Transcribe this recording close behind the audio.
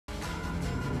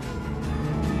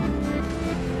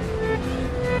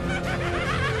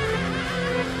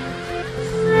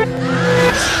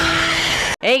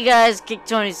Hey guys,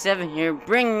 KiCt27 here,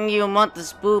 bringing you a month of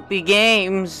spoopy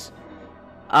games.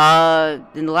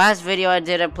 In the last video I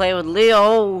played with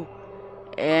Leo,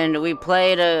 and we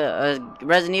played a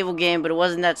Resident Evil game, but it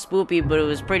wasn't that spoopy, but it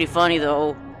was pretty funny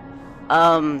though.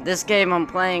 This game I'm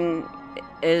playing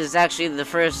is actually the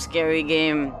first scary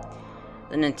game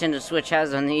the Nintendo Switch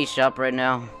has on the eShop right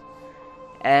now.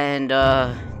 And,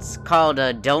 it's called,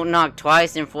 Don't Knock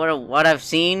Twice, and for what I've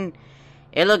seen,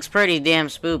 it looks pretty damn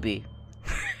spoopy.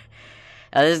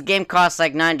 This game costs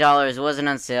like $9. It wasn't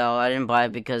on sale. I didn't buy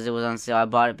it because it was on sale. I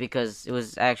bought it because it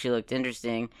was actually looked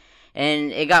interesting.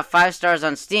 And it got 5 stars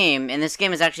on Steam. And this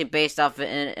game is actually based off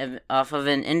of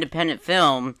an independent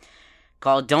film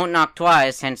called Don't Knock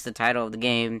Twice, hence the title of the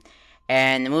game.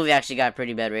 And the movie actually got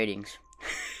pretty bad ratings.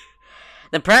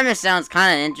 The premise sounds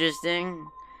kind of interesting.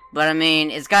 But I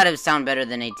mean, it's got to sound better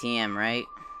than ATM, right?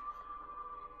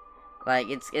 Like,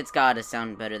 it's got to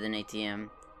sound better than ATM.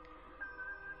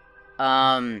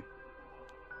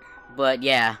 But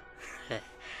yeah.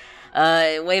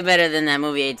 Way better than that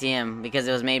movie ATM, because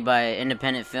it was made by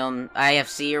independent film,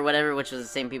 IFC or whatever, which was the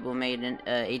same people who made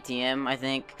ATM, I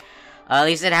think. At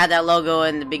least it had that logo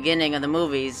in the beginning of the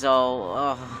movie,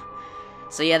 so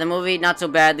yeah, the movie, not so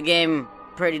bad. The game,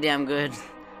 pretty damn good.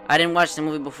 I didn't watch the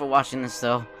movie before watching this,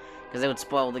 though, because it would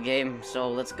spoil the game, so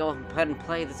let's go ahead and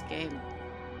play this game.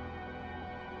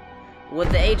 With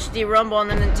the HD Rumble on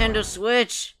the Nintendo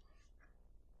Switch!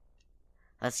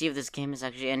 Let's see if this game is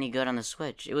actually any good on the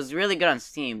Switch. It was really good on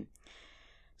Steam,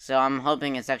 so I'm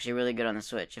hoping it's actually really good on the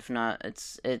Switch. If not,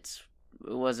 it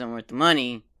wasn't worth the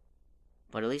money,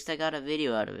 but at least I got a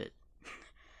video out of it.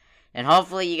 And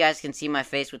hopefully you guys can see my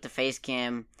face with the face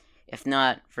cam. If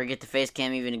not, forget the face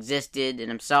cam even existed,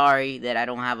 and I'm sorry that I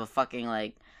don't have a fucking,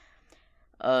 like,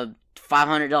 a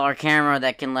 $500 camera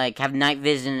that can, like, have night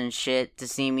vision and shit to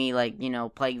see me, like, you know,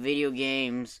 play video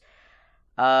games.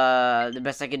 The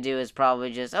best I could do is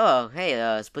probably just, oh, hey,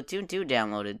 Splatoon 2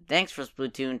 downloaded. Thanks for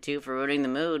Splatoon 2 for ruining the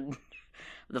mood of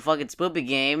the fucking spoopy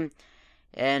game.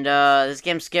 And, this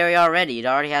game's scary already. It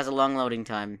already has a long loading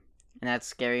time. And that's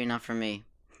scary enough for me.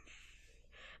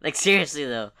 Like, seriously,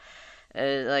 though.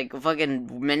 Like, a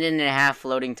fucking minute and a half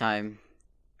loading time.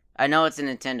 I know it's a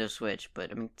Nintendo Switch,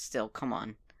 but, I mean, still, come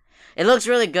on. It looks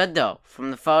really good, though, from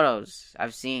the photos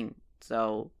I've seen.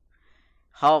 So,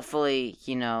 hopefully,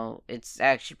 you know, it's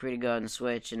actually pretty good on the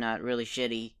Switch and not really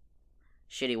shitty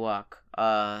walk.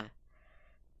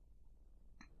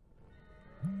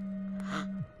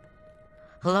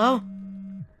 Hello?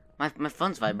 My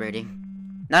phone's vibrating.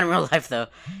 Not in real life, though.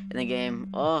 In the game.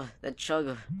 Oh, that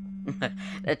chugga.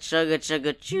 That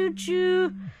chugga choo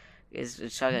choo.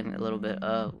 It's chugging a little bit.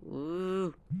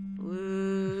 Woo.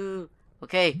 Woo.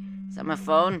 Okay, is that my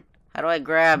phone? How do I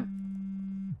grab?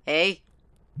 Hey?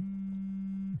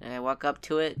 I walk up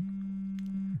to it.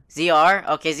 ZR?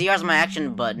 Okay, ZR is my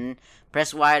action button.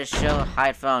 Press Y to show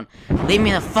hide phone. Leave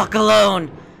me the fuck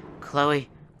alone! Chloe.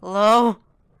 Hello?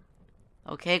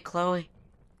 Okay, Chloe.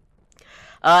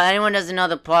 Anyone doesn't know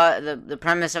the plot, the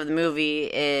premise of the movie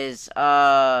is,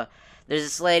 there's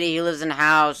this lady who lives in a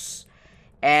house,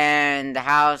 and the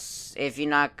house, if you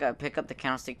pick up the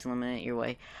candlestick to illuminate your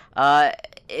way,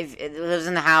 if it lives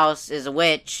in the house, is a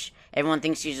witch. Everyone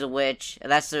thinks she's a witch.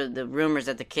 That's the rumors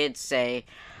that the kids say.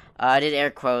 I did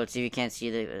air quotes if you can't see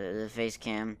the face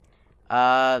cam.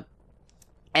 So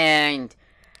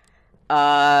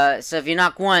if you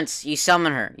knock once, you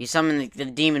summon her. You summon the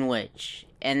demon witch.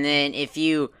 And then if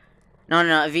you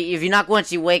knock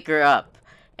once, you wake her up.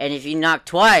 And if you knock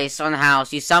twice on the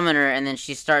house, you summon her, and then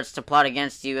she starts to plot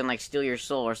against you and, like, steal your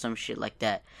soul or some shit like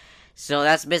that. So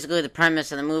that's basically the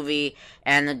premise of the movie.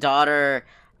 And the daughter,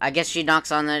 I guess she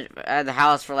knocks on the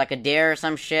house for, like, a dare or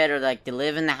some shit, or, like, to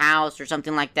live in the house or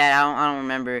something like that. I don't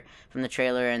remember from the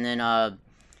trailer. And then,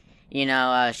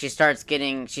 she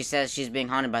says she's being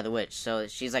haunted by the witch. So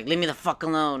she's like, leave me the fuck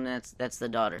alone. That's the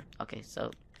daughter. Okay,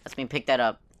 so let's me pick that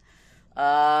up.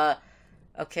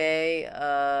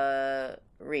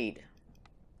 Read.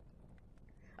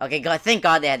 Okay, thank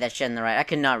God they had that shit in the right. I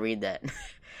could not read that.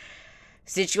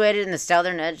 Situated in the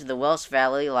southern edge of the Welsh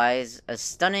Valley lies a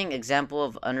stunning example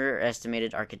of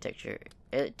underestimated architecture.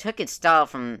 It took its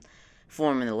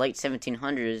form in the late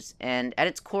 1700s, and at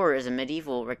its core is a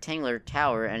medieval rectangular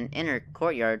tower and inner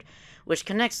courtyard, which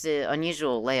connects the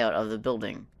unusual layout of the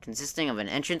building, consisting of an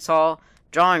entrance hall,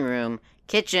 drawing room,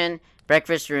 kitchen,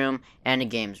 breakfast room, and a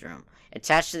games room.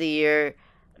 Attached to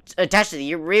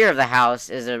the rear of the house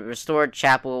is a restored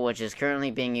chapel, which is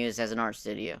currently being used as an art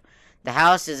studio. The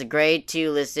house is a Grade 2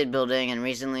 listed building and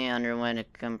recently underwent a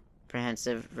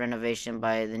comprehensive renovation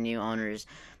by the new owners,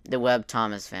 the Webb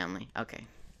Thomas family. Okay.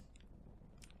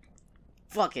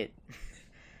 Fuck it.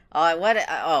 Oh, what?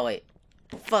 Oh, wait.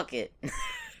 Fuck it.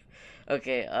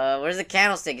 Okay, where's the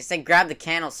candlestick? It said grab the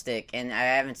candlestick, and I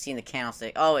haven't seen the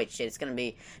candlestick. Oh, wait, shit, it's gonna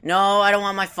be... No, I don't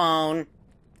want my phone.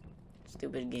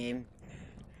 Stupid game.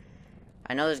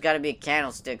 I know there's gotta be a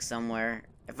candlestick somewhere.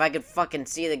 If I could fucking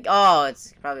see the... Oh,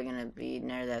 it's probably gonna be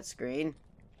near that screen.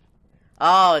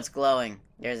 Oh, it's glowing.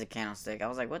 There's a candlestick. I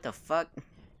was like, what the fuck?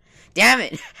 Damn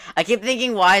it! I keep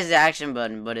thinking Y is the action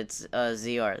button, but it's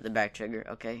ZR, the back trigger.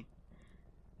 Okay.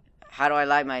 How do I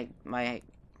light my...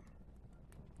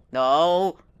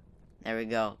 No! There we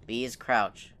go. B is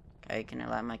crouch. Okay, can I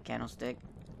light my candlestick?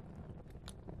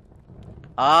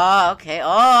 Oh, okay.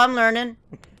 Oh, I'm learning.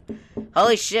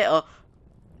 Holy shit. Oh.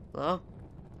 Hello?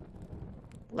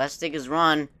 Left stick is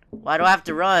run. Why do I have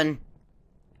to run?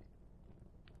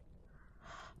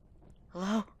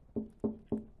 Hello?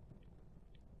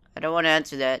 I don't want to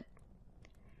answer that.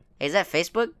 Hey, is that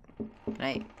Facebook? Can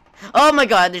I... Oh my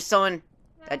god, there's someone...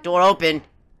 That door open.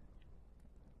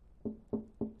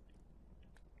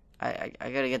 I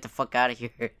gotta get the fuck out of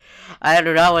here. I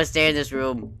do not want to stay in this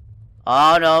room.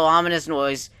 Oh no, ominous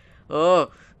noise.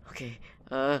 Oh, okay.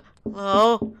 Hello?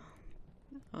 Oh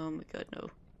my god, no.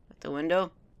 At the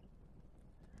window?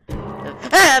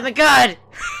 Ah, my god!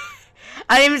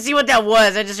 I didn't even see what that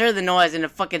was. I just heard the noise and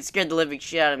it fucking scared the living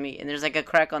shit out of me. And there's like a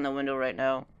crack on the window right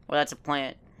now. Well, that's a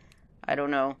plant. I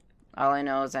don't know. All I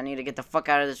know is I need to get the fuck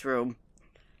out of this room.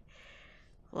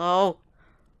 Hello?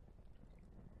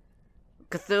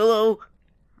 Cthulhu?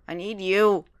 I need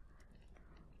you.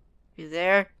 You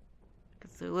there?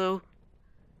 Cthulhu?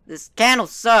 This candle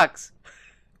sucks.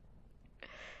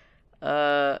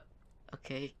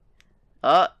 Okay.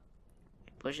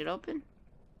 Push it open?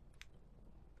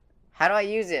 How do I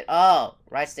use it? Oh,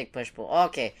 right stick push pull.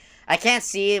 Okay. I can't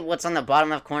see what's on the bottom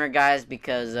left corner, guys,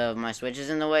 because of my switches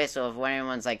in the way. So if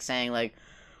anyone's like saying like,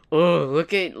 "Oh,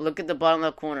 look at the bottom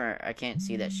left corner," I can't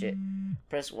see that shit.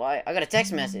 Press Y. I got a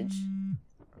text message.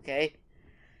 Okay.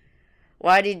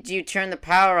 Why did you turn the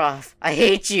power off? I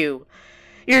hate you.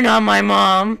 You're not my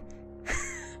mom.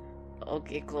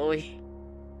 Okay, Chloe.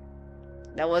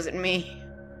 That wasn't me.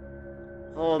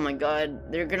 Oh my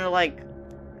god. They're gonna like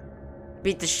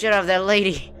beat the shit out of that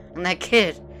lady and that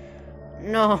kid.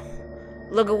 No.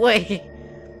 Look away.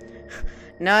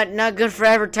 Not good for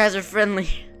advertiser friendly.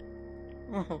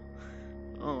 Oh,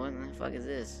 what the fuck is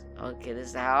this? Okay, this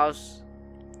is the house.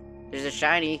 There's a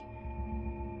shiny.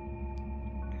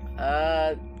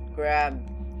 Grab.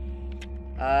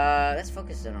 Let's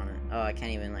focus in on it. Oh, I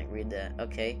can't even, like, read that.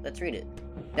 Okay, let's read it.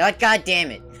 Oh, god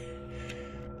damn it.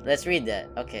 Let's read that.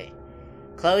 Okay.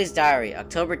 Chloe's diary,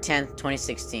 October 10th,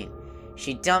 2016.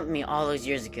 She dumped me all those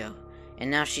years ago. And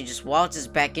now she just waltzes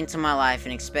back into my life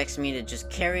and expects me to just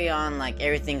carry on like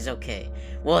everything's okay.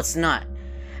 Well, it's not.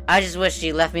 I just wish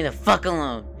she left me the fuck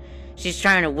alone. She's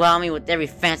trying to wow me with every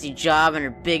fancy job and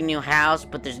her big new house,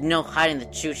 but there's no hiding the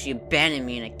truth. She abandoned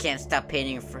me and I can't stop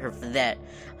hating her for that.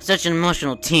 I'm such an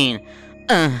emotional teen.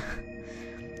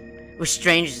 We're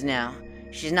strangers now.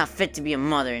 She's not fit to be a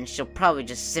mother and she'll probably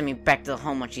just send me back to the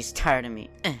home when she's tired of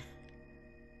me.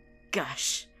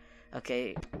 Gosh.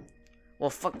 Okay. Well,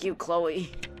 fuck you,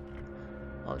 Chloe.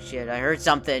 Oh shit, I heard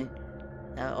something.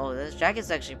 Oh, this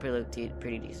jacket's actually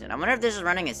pretty decent. I wonder if this is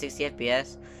running at 60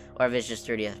 FPS or if it's just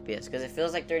 30 FPS. Because it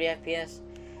feels like 30 FPS,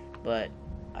 but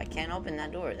I can't open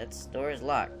that door. That door is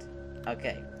locked.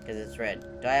 Okay, because it's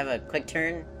red. Do I have a quick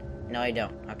turn? No, I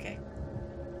don't. Okay.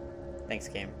 Thanks,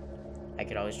 game. I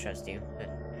could always trust you.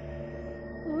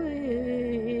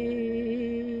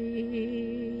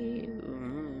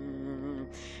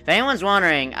 If anyone's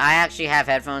wondering, I actually have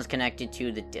headphones connected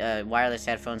to the wireless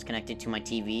headphones connected to my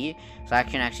TV, so I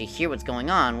can actually hear what's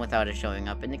going on without it showing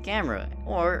up in the camera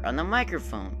or on the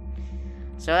microphone.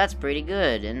 So that's pretty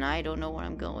good, and I don't know where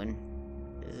I'm going.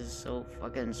 This is so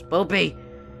fucking spoopy.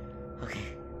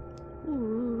 Okay.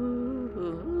 Ooh,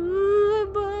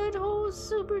 butthole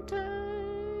super tight.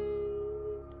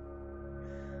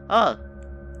 Oh,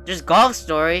 there's Golf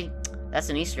Story. That's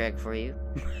an Easter egg for you.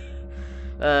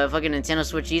 Fucking Nintendo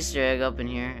Switch Easter egg up in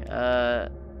here.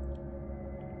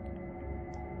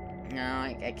 No,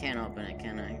 I can't open it,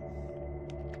 can I?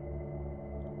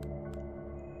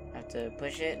 Have to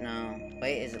push it? No.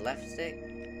 Wait, is it left stick?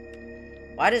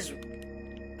 Why does...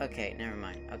 Okay, never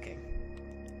mind. Okay.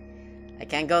 I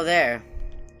can't go there.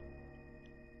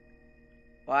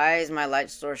 Why is my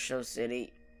light source show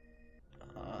city?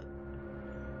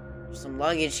 Some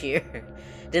luggage here.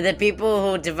 Did the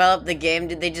people who developed the game,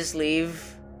 did they just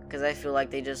leave? Because I feel like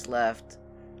they just left.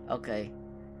 Okay.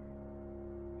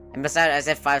 And besides, I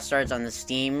said 5 stars on the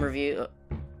Steam review.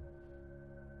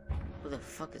 Who the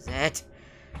fuck is that?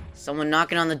 Someone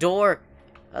knocking on the door.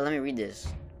 Let me read this.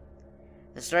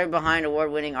 The story behind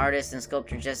award-winning artist and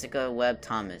sculptor Jessica Webb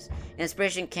Thomas.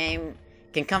 Inspiration can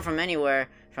come from anywhere,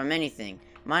 from anything.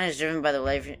 Mine is driven by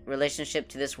the relationship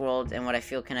to this world and what I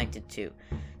feel connected to.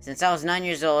 Since I was 9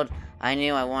 years old, I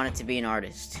knew I wanted to be an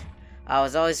artist. I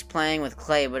was always playing with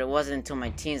clay, but it wasn't until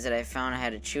my teens that I found I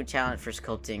had a true talent for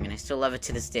sculpting, and I still love it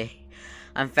to this day.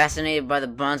 I'm fascinated by the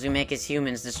bonds we make as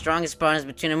humans. The strongest bond is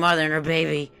between a mother and her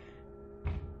baby.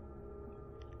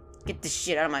 Get this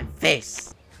shit out of my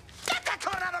face. Get that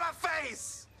cone out of my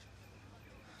face!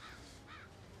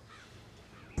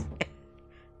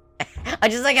 I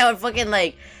just like how it fucking,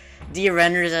 like,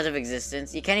 de-renders out of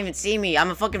existence. You can't even see me. I'm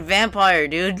a fucking vampire,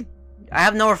 dude. I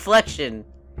have no reflection.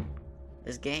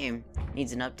 This game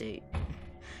needs an update.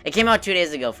 It came out 2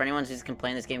 days ago. For anyone who's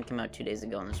complained, this game came out 2 days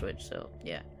ago on the Switch, so,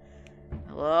 yeah.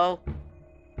 Hello?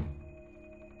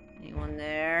 Anyone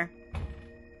there?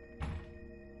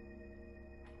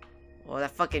 Oh,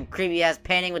 that fucking creepy-ass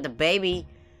painting with the baby.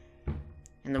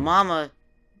 And the mama.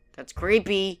 That's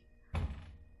creepy.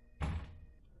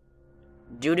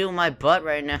 Doo-doo in my butt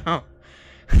right now.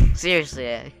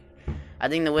 Seriously, I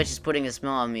think the witch is putting a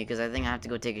smell on me because I think I have to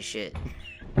go take a shit.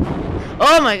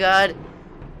 Oh my god!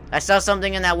 I saw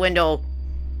something in that window.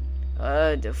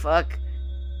 The fuck?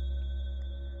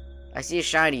 I see a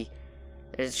shiny.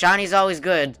 Shiny's always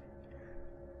good.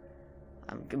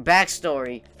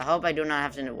 Backstory. I hope I do not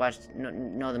have to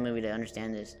know the movie to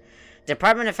understand this.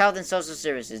 Department of Health and Social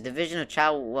Services, Division of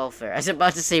Child Welfare. I was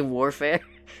about to say warfare.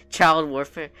 Child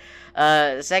warfare.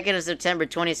 2nd of September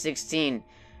 2016.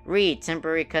 Read,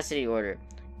 temporary custody order.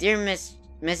 Dear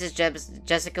Mrs.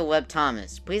 Jessica Webb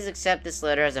Thomas, please accept this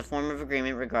letter as a form of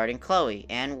agreement regarding Chloe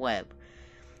Ann Webb.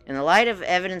 In the light of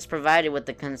evidence provided with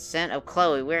the consent of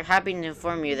Chloe, we are happy to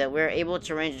inform you that we are able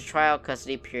to arrange a trial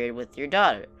custody period with your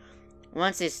daughter.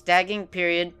 Once a staging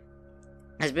period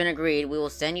has been agreed, we will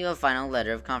send you a final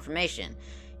letter of confirmation.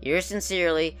 Yours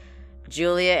sincerely,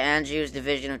 Julia Andrews,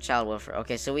 Division of Child Welfare.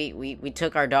 Okay, so we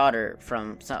took our daughter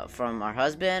from our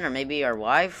husband or maybe our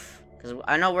wife, because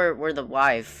I know we're the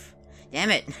wife. Damn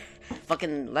it,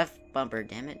 fucking left bumper.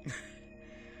 Damn it.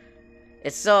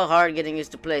 It's so hard getting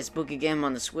used to play a spooky game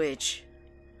on the Switch.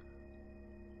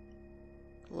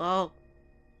 Hello?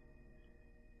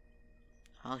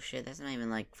 Oh shit, that's not even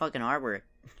like fucking artwork.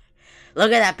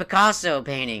 Look at that Picasso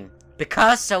painting.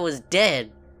 Picasso is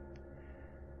dead.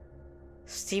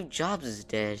 Steve Jobs is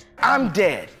dead. I'm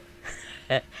dead.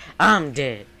 I'm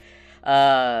dead.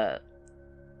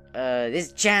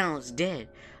 This channel is dead.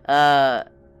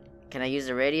 Can I use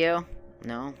the radio?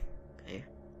 No? Okay.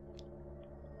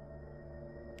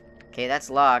 Okay, that's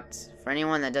locked. For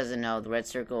anyone that doesn't know, the red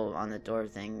circle on the door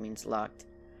thing means locked.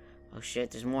 Oh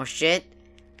shit, there's more shit?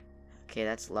 Okay,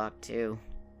 that's locked too.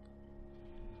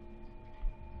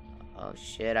 Oh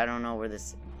shit, I don't know where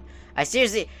this... I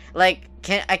seriously, like,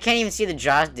 I can't even see the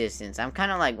draw distance. I'm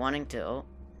kind of like wanting to... Oh.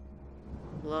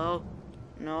 Hello?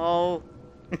 No.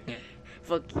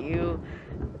 Fuck you.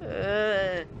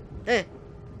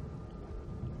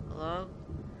 Hello?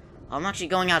 I'm actually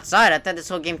going outside. I thought this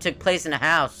whole game took place in a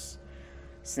house.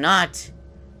 It's not.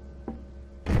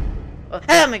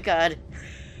 Oh my god.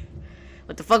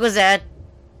 What the fuck was that?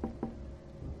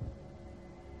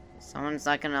 Someone's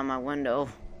knocking on my window.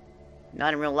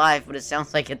 Not in real life, but it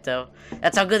sounds like it though.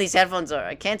 That's how good these headphones are.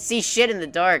 I can't see shit in the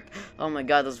dark. Oh my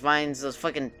god, those vines, those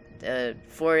fucking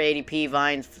 480p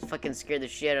vines fucking scared the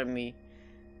shit out of me.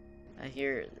 I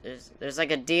hear there's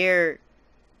like a deer.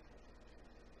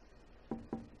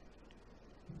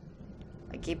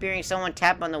 I keep hearing someone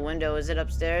tap on the window. Is it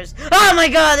upstairs? Oh my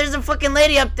god, there's a fucking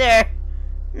lady up there.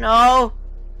 No.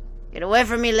 Get away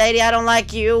from me, lady. I don't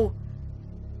like you.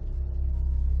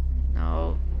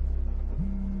 No.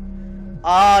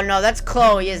 Oh, no, that's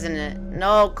Chloe, isn't it?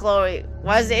 No, Chloe.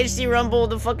 Why is the HC rumble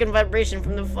the fucking vibration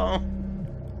from the phone?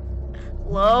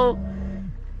 Hello?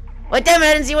 Wait, damn it,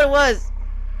 I didn't see what it was.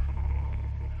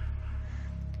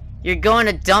 You're going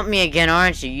to dump me again,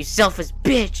 aren't you? You selfish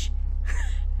bitch.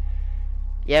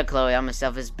 Yeah, Chloe, I'm a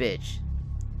selfish bitch.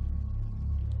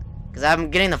 Because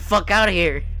I'm getting the fuck out of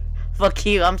here. Fuck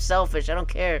you, I'm selfish, I don't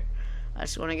care. I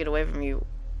just want to get away from you.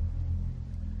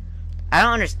 I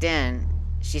don't understand.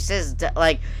 She says,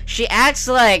 like, she acts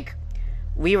like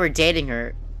we were dating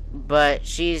her, but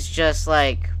she's just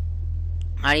like,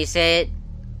 how do you say it?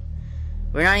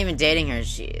 We're not even dating her.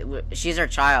 She's our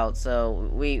child, so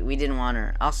we didn't want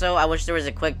her. Also, I wish there was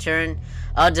a quick turn.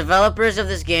 Developers of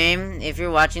this game, if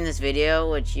you're watching this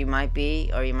video, which you might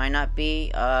be, or you might not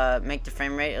be, make the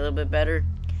frame rate a little bit better.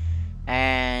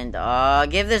 And,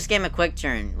 give this game a quick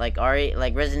turn, like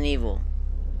Resident Evil.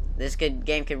 This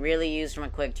game could really use from a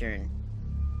quick turn.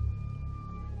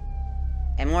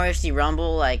 And more if you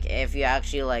rumble, like, if you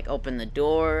actually, like, open the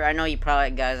door. I know you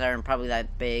probably, guys aren't probably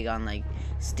that big on, like,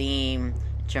 Steam,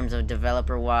 in terms of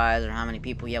developer-wise, or how many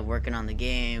people you have working on the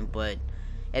game, but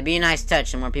it'd be a nice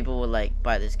touch, and more people would, like,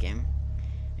 buy this game.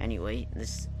 Anyway,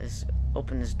 let's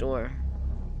open this door.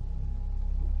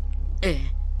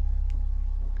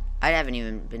 I haven't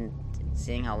even been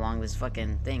seeing how long this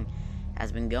fucking thing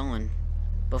has been going.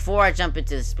 Before I jump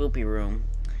into the spoopy room,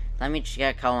 let me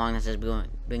check how long this has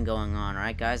been going on.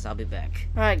 Alright, guys, I'll be back.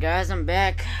 Alright, guys, I'm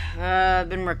back. I've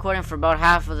been recording for about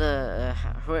half of the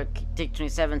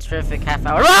KiCt27's terrific half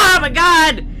hour. Oh my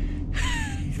god!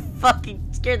 Fucking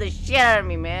scared the shit out of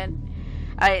me, man.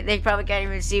 They probably can't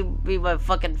even see my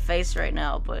fucking face right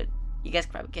now, but you guys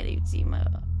probably can't even see my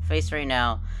face right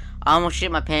now. I almost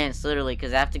shit my pants, literally,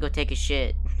 because I have to go take a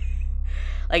shit.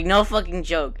 Like, no fucking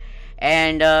joke.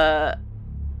 And,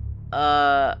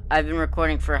 I've been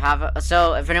recording for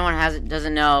so if anyone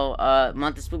doesn't know,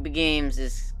 Month of Spoopy Games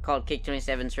is called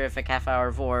KiCt27's Terrific Half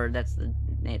Hour 4. That's the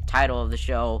title of the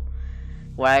show,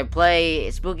 where I play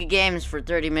spooky games for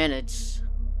 30 minutes.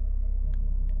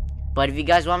 But if you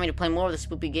guys want me to play more of the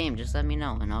spoopy game, just let me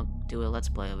know, and I'll do a let's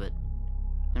play of it.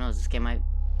 Who knows, this game might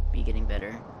be getting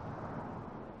better.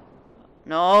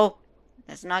 No,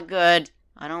 that's not good.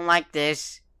 I don't like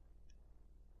this.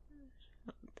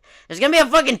 There's gonna be a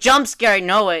fucking jump scare, I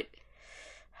know it.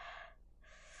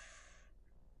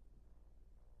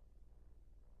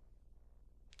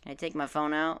 Can I take my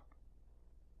phone out?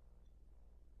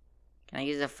 Can I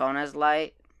use the phone as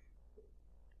light?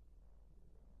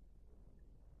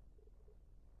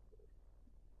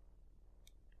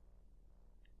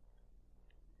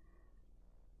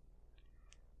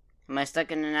 Am I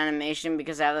stuck in an animation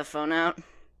because I have the phone out?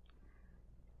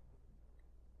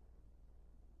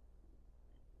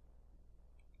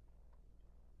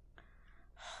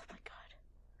 Oh my god.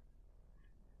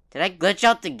 Did I glitch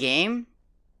out the game?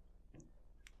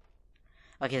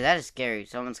 Okay, that is scary.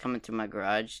 Someone's coming through my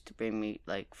garage to bring me,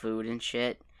 like, food and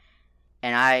shit.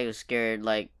 And I was scared,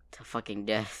 like, to fucking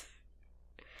death.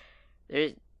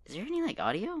 Is there any, like,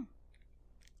 audio?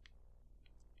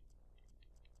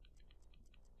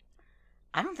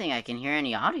 I don't think I can hear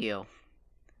any audio.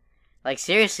 Like,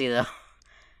 seriously, though.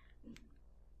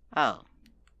 Oh.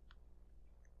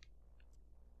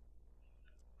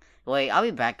 Wait, I'll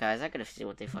be back, guys. I gotta see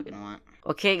what they fucking want.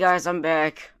 Okay, guys, I'm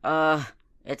back.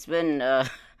 It's been, a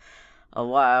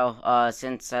while,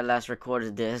 since I last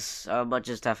recorded this. A bunch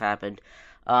of stuff happened.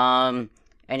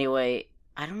 Anyway,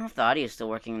 I don't know if the audio is still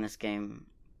working in this game.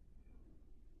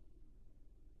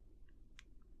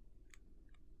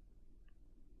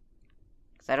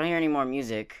 I don't hear any more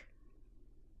music.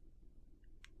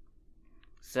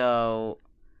 So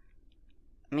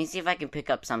let me see if I can pick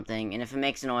up something, and if it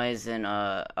makes noise, then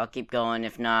I'll keep going.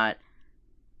 If not,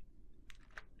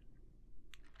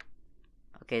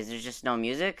 okay, is there just no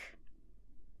music?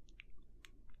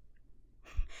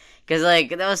 Cause like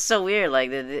that was so weird.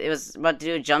 Like it was about to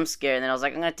do a jump scare, and then I was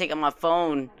like, I'm gonna take out my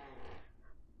phone.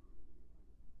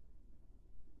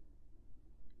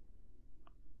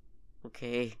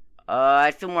 Okay.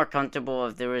 I'd feel more comfortable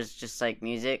if there was just, like,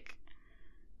 music.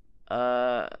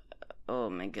 Oh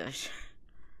my gosh.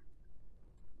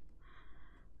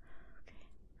 Okay.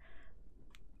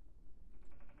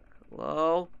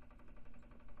 Hello?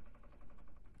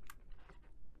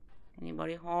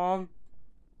 Anybody home?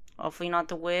 Hopefully not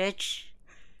the witch.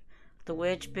 The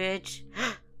witch, bitch.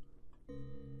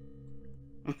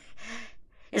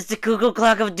 It's the cuckoo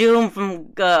clock of doom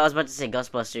from, I was about to say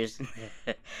Ghostbusters.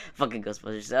 Fucking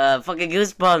Ghostbusters. Fucking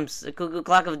Goosebumps. The cuckoo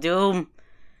clock of doom.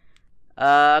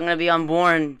 I'm gonna be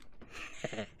unborn.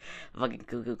 Fucking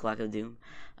cuckoo clock of doom.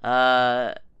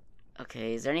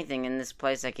 Okay, is there anything in this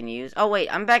place I can use? Oh,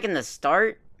 wait, I'm back in the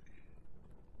start?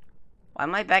 Why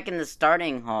am I back in the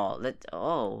starting hall?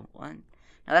 Oh, what?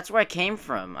 Now that's where I came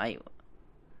from. I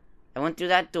went through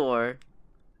that door.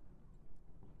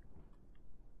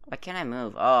 Why can't I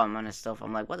move? Oh, I'm on a stealth.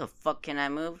 I'm like, what the fuck can I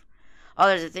move? Oh,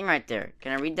 there's a thing right there.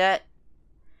 Can I read that?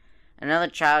 Another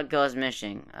child goes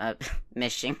missing.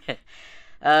 Missing.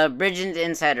 Bridget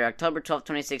Insider, October 12,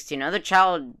 2016. Another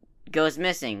child goes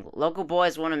missing. Local boy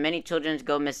is one of many children to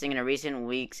go missing in recent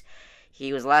weeks.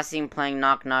 He was last seen playing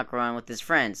Knock Knock Run with his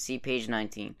friends. See page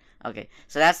 19. Okay,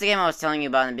 so that's the game I was telling you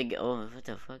about in the big... Oh, what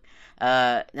the fuck?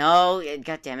 No,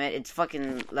 god damn it. It's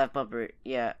fucking left bumper.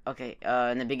 Yeah, okay.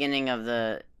 In the beginning of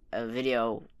the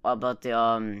video about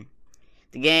the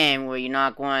game where you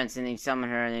knock once and then you summon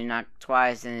her and then you knock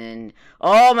twice and then...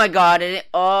 Oh my god,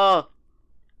 oh!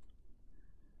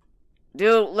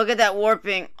 Dude, look at that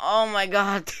warping. Oh my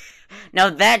god. Now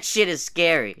that shit is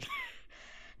scary.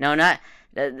 No, not...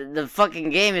 The fucking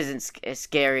game isn't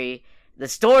scary. The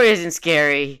story isn't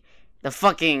scary. The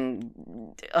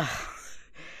fucking...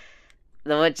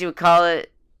 the what you call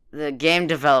it? The game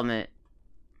development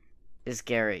is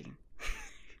scary.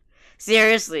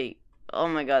 Seriously. Oh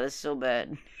my god, this is so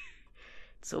bad.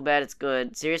 It's so bad it's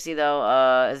good. Seriously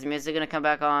though, is the music gonna come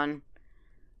back on?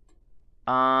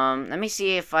 Let me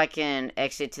see if I can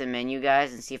exit to the menu,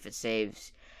 guys, and see if it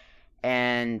saves.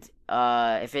 And,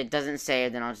 if it doesn't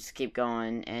save, then I'll just keep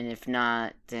going. And if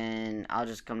not, then I'll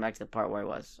just come back to the part where I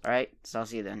was. Alright? So I'll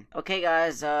see you then. Okay,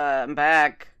 guys, I'm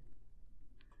back.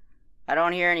 I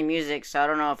don't hear any music, so I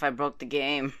don't know if I broke the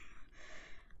game.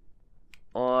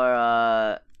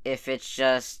 Or, if it's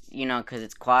just, you know, because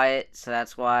it's quiet, so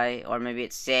that's why. Or maybe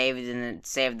it's saved, and it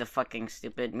saved the fucking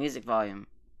stupid music volume.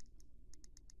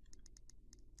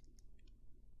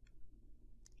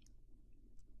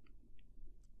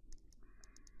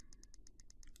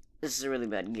 This is a really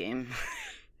bad game.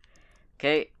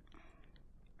 Okay.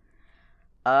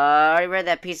 I already read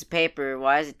that piece of paper.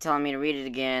 Why is it telling me to read it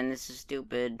again? This is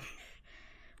stupid.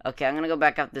 Okay, I'm gonna go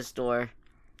back out this door.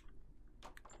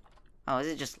 Oh, is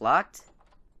it just locked?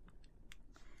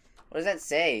 What does that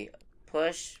say?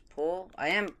 Push, pull?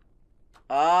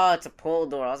 Oh, it's a pull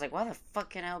door. I was like, why the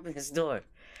fuck can I open this door?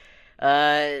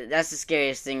 That's the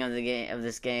scariest thing of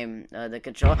this game. The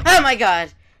control. Oh my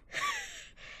god!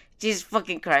 Jesus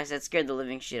fucking Christ, that scared the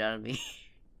living shit out of me.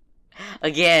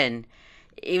 Again.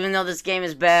 Even though this game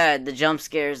is bad, the jump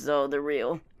scares, though, they're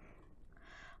real.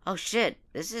 Oh shit,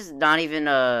 this is not even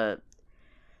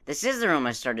this is the room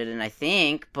I started in, I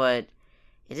think, but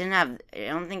it didn't have, I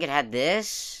don't think it had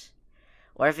this.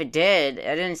 Or if it did,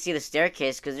 I didn't see the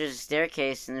staircase, because there's a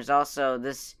staircase, and there's also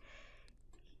this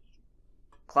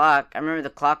clock. I remember the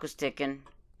clock was ticking.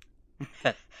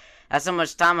 That's how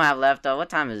much time I have left. Oh, what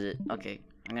time is it? Okay.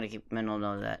 I'm gonna keep mental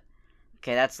note of that.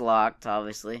 Okay, that's locked,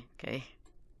 obviously. Okay.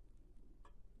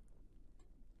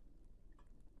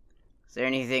 Is there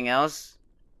anything else?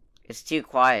 It's too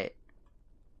quiet.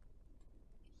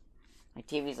 My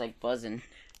TV's like buzzing.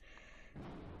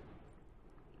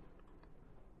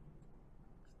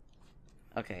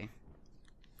 Okay.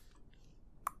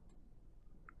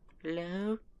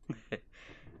 Hello?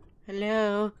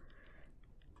 Hello?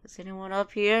 Is anyone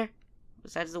up here?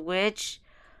 Besides the witch?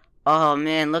 Oh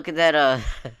man, look at that,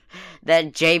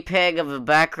 that JPEG of a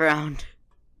background.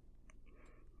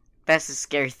 That's the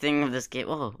scary thing of this game.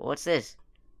 Oh, what's this?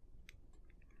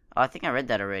 Oh, I think I read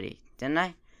that already. Didn't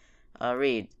I?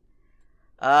 Read.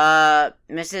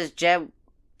 Mrs.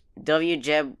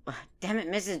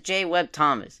 Mrs. J. Webb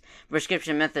Thomas.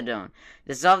 Prescription methadone.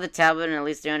 Dissolve the tablet in at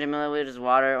least 300 milliliters of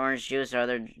water, orange juice, or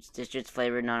other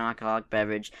citrus-flavored non-alcoholic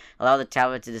beverage. Allow the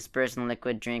tablet to disperse in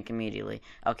liquid. Drink immediately.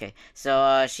 Okay,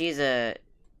 so, she's a...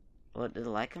 What, did the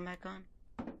light come back on?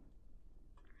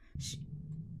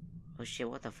 Oh shit,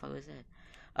 what the fuck was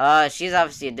that? She's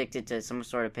obviously addicted to some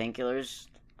sort of painkillers.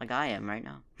 Like I am right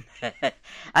now.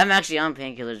 I'm actually on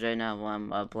painkillers right now while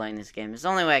I'm playing this game. It's the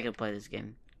only way I can play this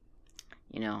game.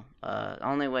 You know,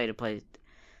 only way to play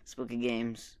spooky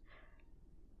games.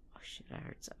 Oh shit, I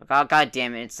heard something. Oh, god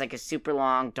damn it, it's like a super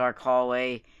long, dark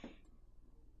hallway.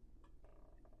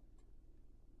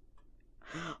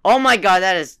 Oh my god,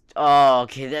 that is... Oh,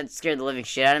 okay, that scared the living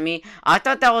shit out of me. I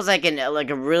thought that was like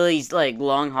a really, like,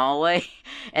 long hallway.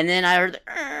 And then I heard...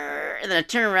 And then I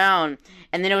turned around,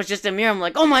 and then it was just a mirror. I'm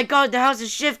like, oh my god, the house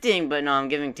is shifting! But no, I'm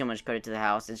giving too much credit to the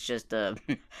house. It's just a...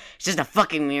 it's just a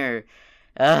fucking mirror.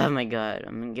 Oh my god,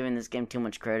 I'm giving this game too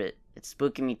much credit. It's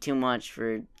spooking me too much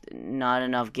for not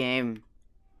enough game.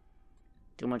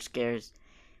 Too much scares.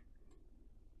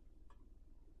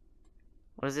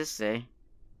 What does this say?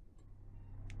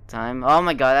 Time. Oh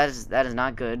my god, that is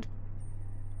not good.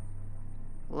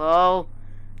 Hello?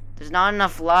 There's not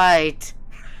enough light.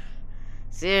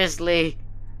 Seriously.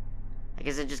 I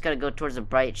guess I just gotta go towards the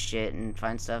bright shit and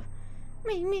find stuff.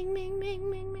 Ming, ming, ming, ming,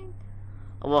 ming, ming.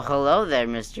 Well, hello there,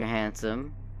 Mr.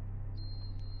 Handsome.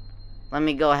 Let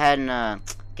me go ahead and,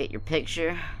 get your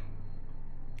picture.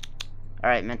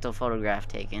 Alright, mental photograph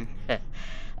taken.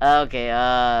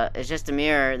 Okay, it's just a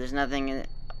mirror. There's nothing in it.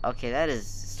 Okay, that is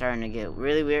starting to get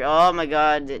really weird. Oh my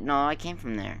god, no, I came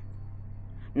from there.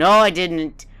 No, I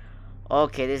didn't.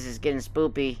 Okay, this is getting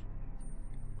spoopy.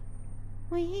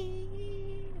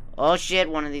 Oh shit,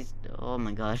 one of these. Oh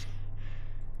my god.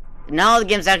 Now the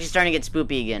game's actually starting to get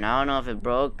spoopy again. I don't know if it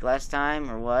broke last time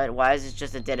or what. Why is it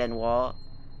just a dead-end wall?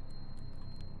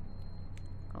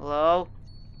 Hello?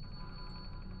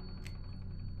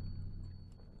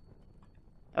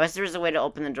 I wish there was a way to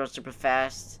open the door super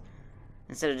fast.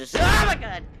 Instead of just... Oh my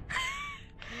god!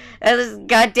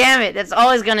 God damn it, that's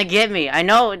always gonna get me. I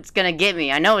know it's gonna get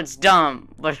me. I know it's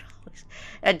dumb, but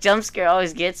that jump scare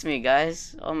always gets me,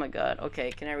 guys. Oh my god.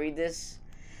 Okay, can I read this?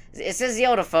 It says the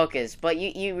autofocus, but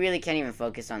you really can't even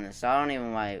focus on this, so I don't even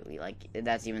know why, like,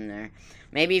 that's even there.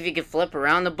 Maybe if you could flip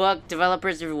around the book,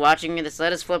 developers, if you're watching me,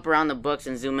 let us flip around the books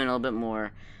and zoom in a little bit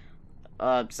more.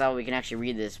 So we can actually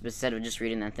read this, instead of just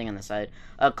reading that thing on the side.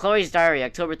 Chloe's Diary,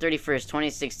 October 31st,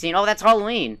 2016. Oh, that's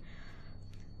Halloween!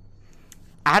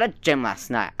 I had a dream last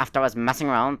night after I was messing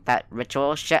around with that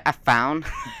ritual shit I found.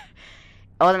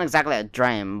 It wasn't exactly a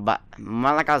dream, but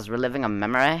more like I was reliving a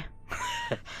memory.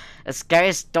 The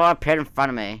scariest door appeared in front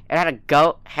of me. It had a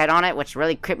goat head on it, which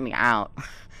really creeped me out.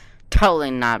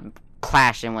 Totally not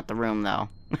clashing with the room, though.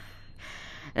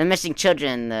 The missing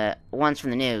children, the ones from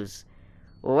the news,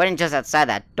 were waiting just outside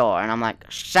that door, and I'm like,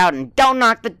 shouting, "Don't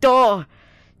knock the door!"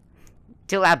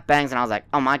 2 loud bangs, and I was like,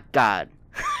 oh my god.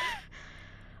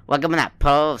 Welcome in that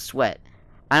puddle of sweat.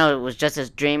 I know it was just a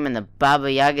dream and the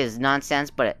Baba Yaga's nonsense,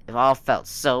 but it all felt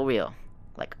so real.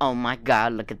 Like, oh my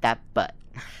god, look at that butt.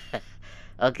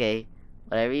 Okay,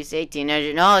 whatever you say,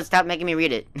 teenager. No, stop making me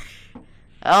read it.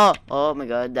 Oh my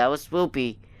god, that was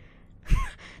spoopy.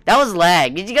 That was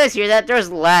lag. Did you guys hear that? There was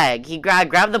lag. I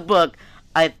grabbed the book,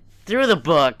 I threw the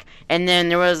book, and then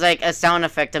there was like a sound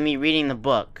effect of me reading the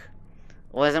book.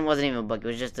 It wasn't even a book. It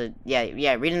was just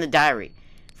reading the diary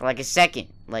for like a second.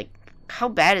 Like, how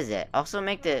bad is that? Also,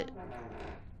 make the...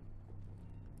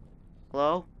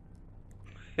 Hello?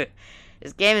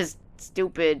 This game is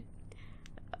stupid.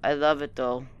 I love it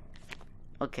though.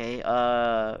 Okay,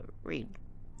 read.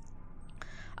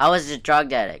 I was a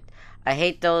drug addict. I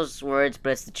hate those words, but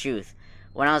it's the truth.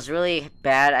 When I was really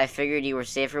bad, I figured you were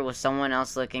safer with someone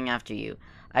else looking after you.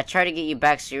 I tried to get you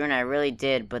back soon, I really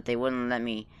did, but they wouldn't let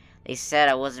me. They said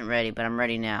I wasn't ready, but I'm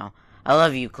ready now. I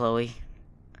love you, Chloe.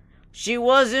 She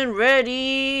wasn't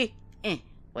ready!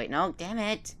 Wait, no, damn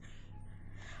it.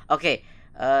 Okay,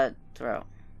 throw.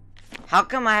 How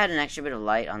come I had an extra bit of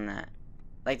light on that?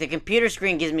 Like, the computer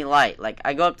screen gives me light. Like,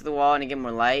 I go up to the wall and I get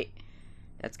more light.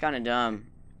 That's kind of dumb.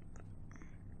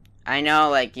 I know,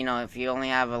 like, you know, if you only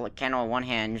have a candle in one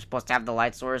hand, you're supposed to have the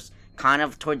light source kind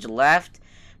of towards your left.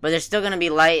 But there's still going to be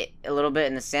light a little bit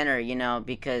in the center, you know,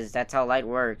 because that's how light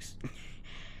works.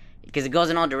 Because it goes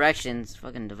in all directions.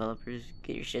 Fucking developers,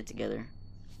 get your shit together.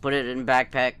 Put it in a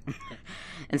backpack.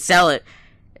 And sell it.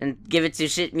 And give it to a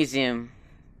shit museum.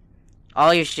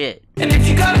 All your shit. And if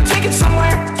you gotta take it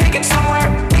somewhere, take it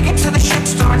somewhere. Take it to the shit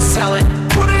store and sell it.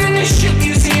 Put it in this shit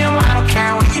museum. I don't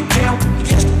care what you do. You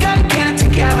just gotta get it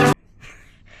together.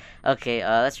 Okay,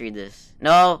 let's read this.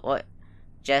 No, what?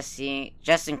 Jess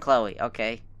and Chloe.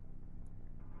 Okay.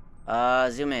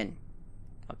 Zoom in.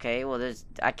 Okay, well,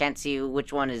 I can't see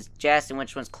which one is Jess and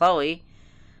which one's Chloe.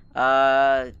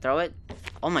 Throw it.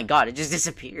 Oh my god, it just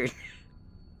disappeared.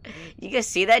 You guys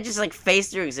see that? Just like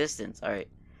phased through existence. Alright.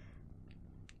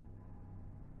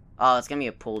 Oh, it's gonna be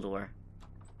a pull door.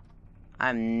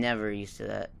 I'm never used to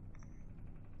that.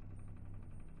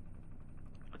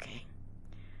 Okay.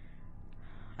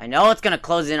 I know it's gonna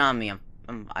close in on me.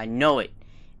 I know it.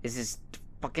 This is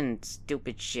fucking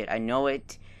stupid shit. I know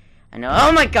it. I know.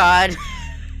 Oh my god!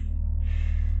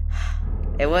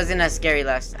 It wasn't as scary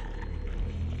last time.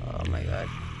 Oh my god.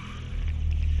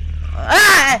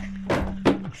 Ah!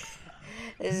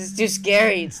 This is too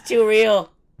scary. It's too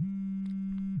real.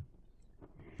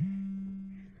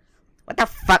 What the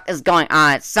fuck is going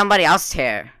on? It's somebody else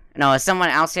here. No, is someone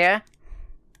else here?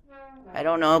 I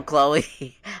don't know,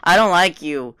 Chloe. I don't like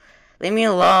you. Leave me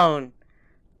alone.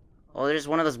 Oh, there's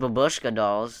one of those babushka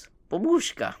dolls.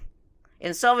 Babushka.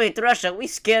 In Soviet Russia, we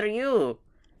scare you.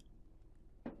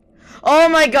 Oh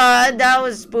my god, that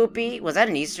was spoopy. Was that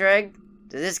an Easter egg?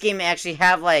 Does this game actually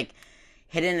have, like,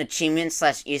 hidden achievement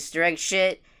 / Easter egg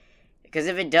shit? Because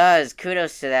if it does,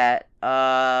 kudos to that.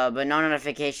 But no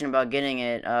notification about getting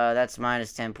it. That's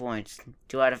minus 10 points.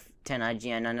 2 out of 10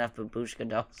 IGN, not enough babushka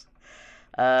dolls.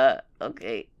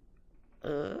 Okay.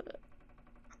 You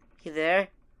there?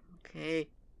 Okay.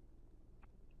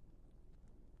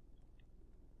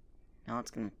 Now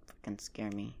it's gonna fucking scare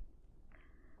me.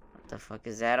 What the fuck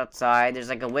is that outside? There's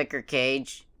like a wicker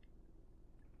cage.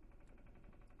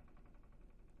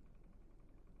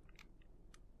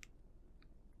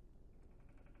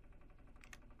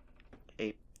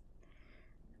 Okay.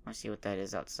 Let's see what that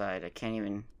is outside. I can't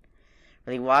even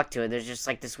really walk to it. There's just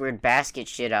like this weird basket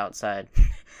shit outside.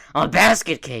 Oh, a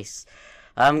basket case.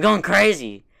 I'm going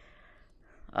crazy.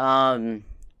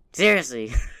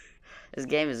 Seriously. This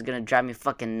game is gonna drive me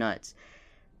fucking nuts.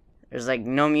 There's like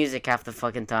no music half the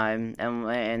fucking time, and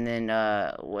then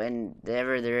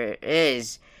whenever there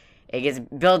is, It gets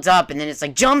built up, and then it's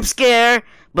like, jump scare!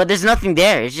 But there's nothing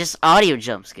there. It's just audio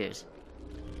jump scares.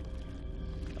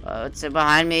 What's it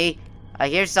behind me? I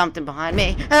hear something behind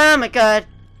me. Oh my god!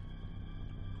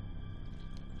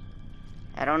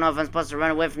 I don't know if I'm supposed to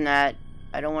run away from that.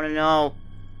 I don't want to know.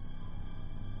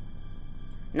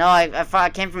 No,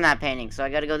 I came from that painting, so I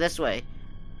gotta go this way.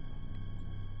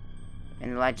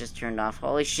 And the light just turned off.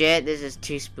 Holy shit, this is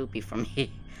too spoopy for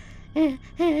me.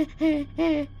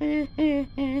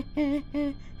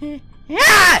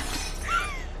 Ah!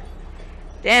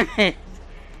 Damn it.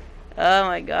 Oh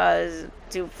my god, this is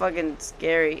too fucking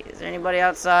scary. Is there anybody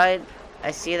outside?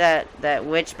 I see that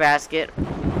witch basket.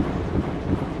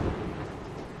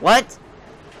 What?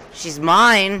 She's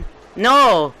mine?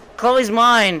 No! Chloe's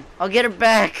mine! I'll get her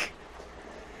back!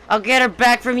 I'll get her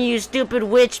back from you stupid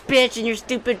witch bitch and your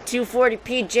stupid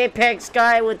 240p JPEG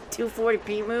sky with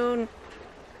 240p moon.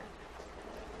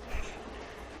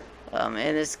 Oh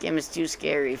man, this game is too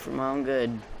scary for my own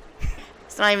good.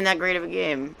 It's not even that great of a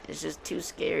game. It's just too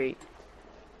scary.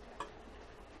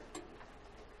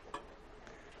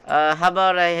 How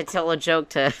about I tell a joke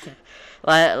to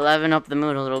liven up the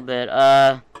mood a little bit?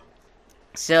 Why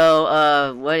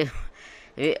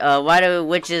do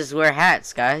witches wear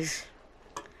hats, guys?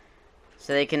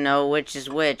 So they can know which is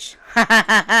which.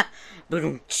 Yeah,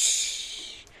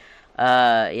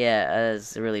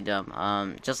 it's really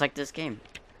dumb. Just like this game.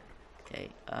 Okay,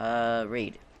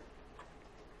 read.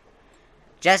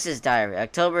 Jess's diary,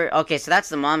 October... Okay, so that's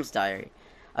the mom's diary.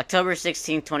 October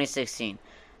 16, 2016.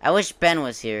 I wish Ben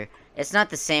was here. It's not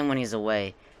the same when he's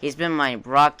away. He's been my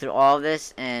rock through all of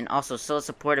this, and also so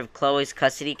supportive of Chloe's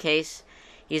custody case.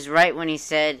 He's right when he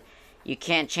said, you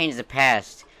can't change the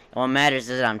past. And what matters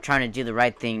is that I'm trying to do the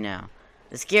right thing now.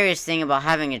 The scariest thing about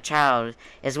having a child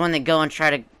is when they go and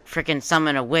try to frickin'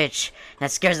 summon a witch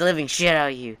that scares the living shit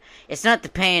out of you. It's not the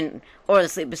pain or the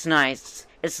sleepless nights.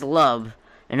 It's the love.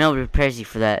 And nobody prepares you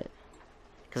for that.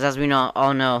 Because as we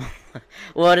all know,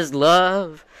 what is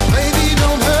love? Baby,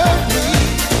 don't hurt me.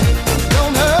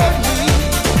 Don't hurt me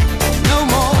no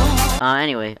more.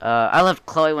 Anyway, I loved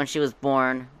Chloe when she was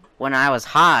born, when I was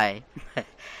high.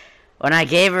 When I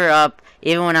gave her up,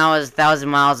 even when I was 1,000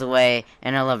 miles away,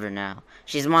 and I love her now.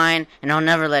 She's mine, and I'll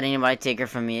never let anybody take her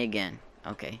from me again.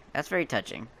 Okay, that's very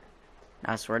touching.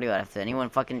 I swear to God, if anyone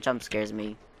fucking jump scares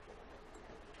me.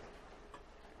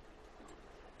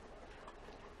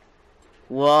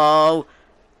 Whoa.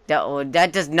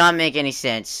 That does not make any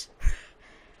sense.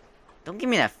 Don't give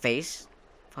me that face,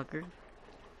 fucker.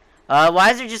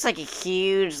 Why is there just like a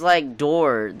huge like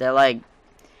door that like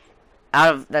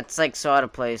that's like so out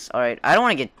of place? Alright, I don't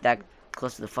want to get that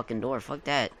close to the fucking door. Fuck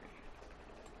that.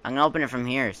 I'm gonna open it from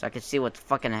here so I can see what's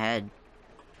fucking ahead.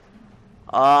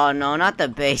 Oh no, not the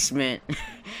basement.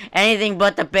 Anything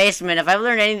but the basement. If I've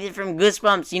learned anything from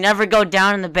Goosebumps, you never go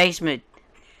down in the basement.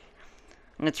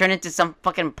 I'm gonna turn into some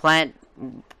fucking plant.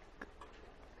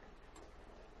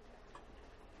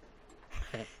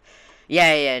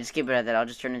 Yeah, just keep it at that. I'll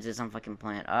just turn into some fucking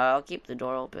plant. I'll keep the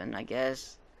door open, I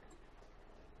guess.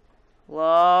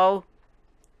 Hello?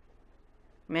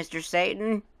 Mr.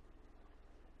 Satan?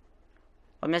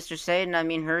 Well, Mr. Satan, I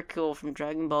mean Hercule from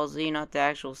Dragon Ball Z, not the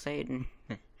actual Satan.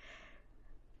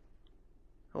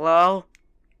 Hello?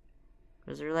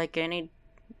 Is there, like, any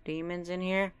demons in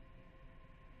here?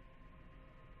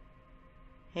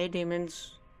 Hey,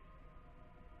 demons.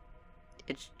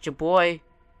 It's your boy.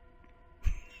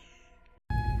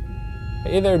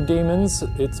 Hey there, demons.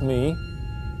 It's me,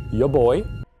 your boy.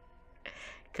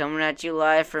 Coming at you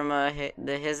live from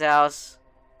his house.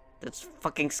 That's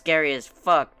fucking scary as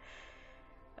fuck.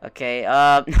 Okay,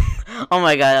 oh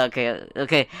my god,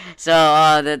 okay.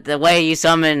 So, the way you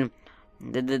summon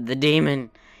the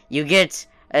demon, you get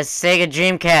a Sega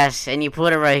Dreamcast and you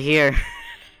put it right here.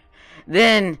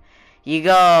 Then, you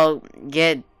go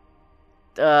get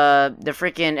the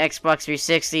freaking Xbox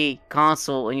 360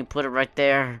 console and you put it right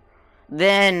there.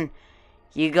 Then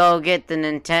you go get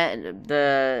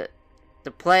the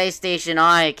the PlayStation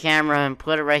Eye camera and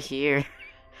put it right here.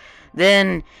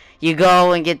 Then you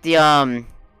go and get the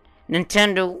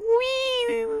Nintendo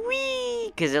Wii,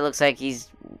 because it looks like he's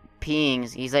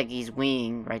peeing. He's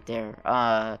weeing right there.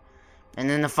 And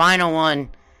then the final one,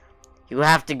 you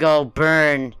have to go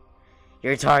burn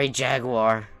your Atari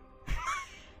Jaguar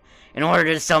in order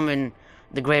to summon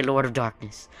the Great Lord of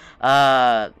Darkness.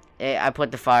 I put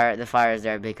the fires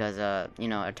there because, you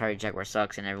know, Atari Jaguar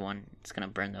sucks and everyone is gonna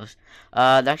burn those.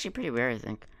 They're actually pretty rare, I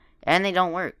think. And they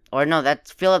don't work. Or no,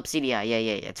 that's Philips CDI. Yeah.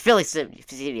 It's Philips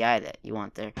CDI that you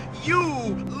want there. You,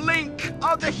 Link,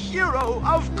 are the hero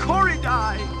of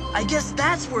Corridai. I guess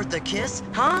that's worth a kiss,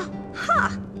 huh?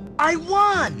 Ha! I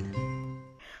won!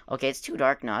 Okay, it's too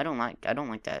dark now. I don't like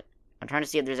that. I'm trying to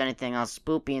see if there's anything else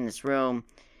spoopy in this room.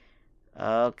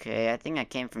 Okay, I think I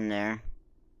came from there.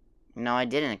 No, I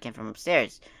didn't. I came from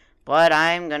upstairs. But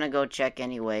I'm gonna go check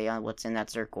anyway on what's in that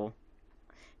circle.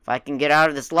 If I can get out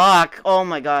of this lock. Oh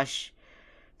my gosh.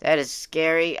 That is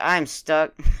scary. I'm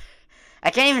stuck. I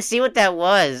can't even see what that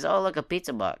was. Oh, look, a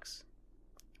pizza box.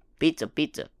 Pizza.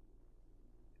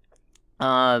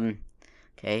 Okay,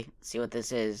 let's see what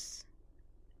this is.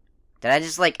 Did I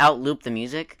just, like, out-loop the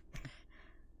music?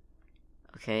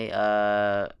 Okay,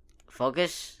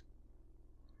 focus?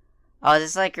 Oh, is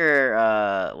this like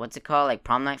her, what's it called? Like,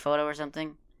 prom night photo or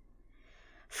something?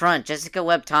 Front, Jessica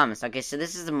Webb Thomas. Okay, so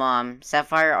this is the mom.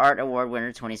 Sapphire Art Award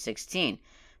winner 2016.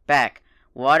 Back,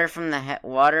 water from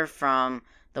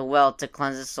the well to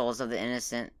cleanse the souls of the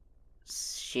innocent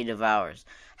she devours.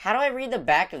 How do I read the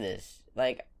back of this?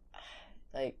 Like,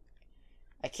 I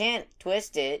can't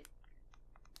twist it.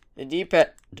 The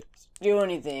D-pad do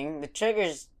anything. The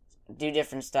triggers do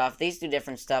different stuff. These do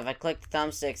different stuff. I click the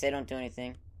thumbsticks. They don't do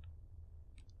anything.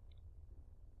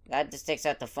 That just takes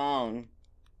out the phone.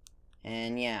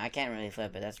 And yeah, I can't really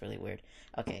flip it. That's really weird.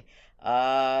 Okay.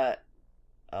 Oh,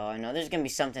 I know there's gonna be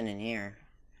something in here.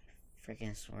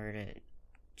 Freaking swear to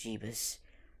Jeebus.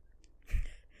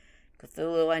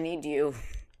 Cthulhu, I need you.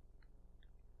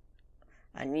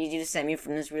 I need you to save me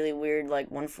from this really weird, like,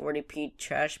 140p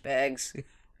trash bags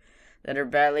that are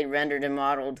badly rendered and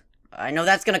modeled. I know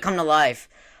that's gonna come to life.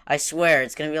 I swear,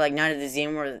 it's gonna be like Night of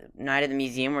the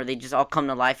Museum where they just all come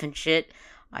to life and shit.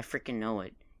 I freaking know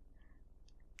it.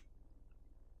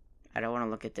 I don't want to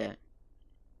look at that.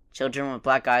 Children with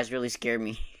black eyes really scared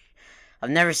me. I've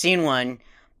never seen one,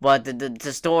 but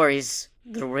the stories,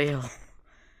 they're real.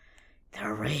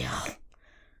 They're real.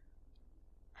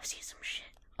 I've seen some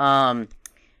shit.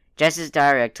 Jess's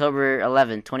Diary, October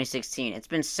 11, 2016. It's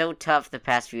been so tough the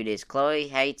past few days. Chloe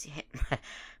hates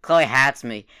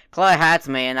me,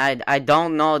 and I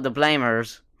don't know to blame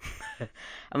hers.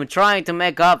 I'm trying to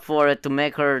make up for it,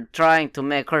 trying to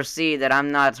make her see that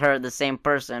I'm not the same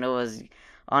person who was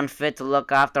unfit to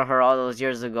look after her all those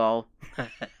years ago.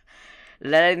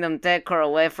 Letting them take her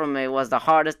away from me was the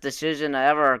hardest decision I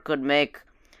ever could make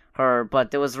her,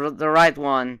 but it was the right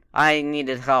one. I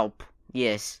needed help.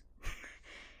 Yes.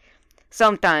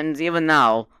 Sometimes, even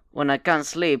now, when I can't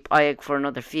sleep, I ache for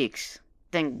another fix.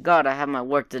 Thank God I have my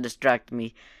work to distract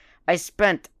me. I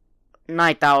spent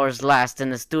night hours last in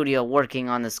the studio working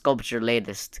on the sculpture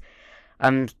latest.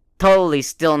 I'm totally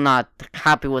still not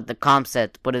happy with the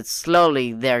concept, but it's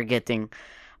slowly there getting.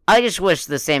 I just wish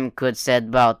the same could said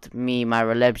about my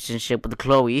relationship with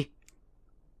Chloe.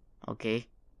 Okay.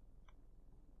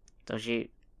 So she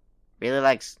really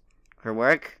likes her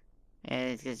work?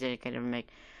 And it's kind of make.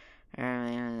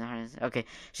 Okay.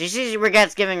 She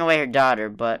regrets giving away her daughter,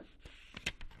 but.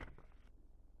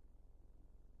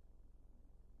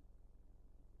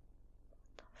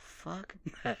 Fuck?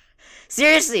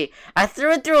 Seriously, I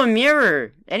threw it through a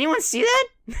mirror. Anyone see that?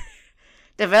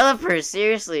 Developers,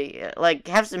 seriously, like,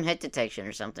 have some hit detection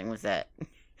or something with that.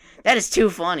 That is too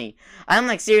funny. I'm,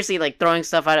 like, seriously, like, throwing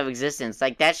stuff out of existence.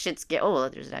 Like, that shit's oh,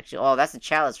 there's actually, oh, that's the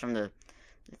chalice from the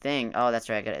thing. Oh, that's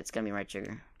right, it's gonna be right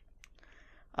trigger.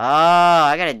 Oh,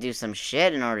 I gotta do some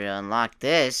shit in order to unlock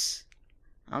this.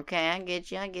 Okay, I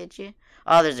get you.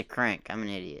 Oh, there's a crank. I'm an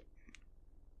idiot.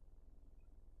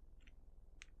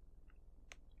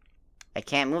 I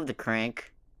can't move the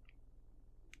crank.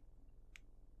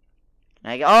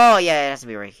 Oh, yeah, it has to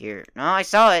be right here. No, I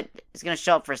saw it. It's gonna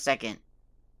show up for a second.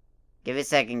 Give it a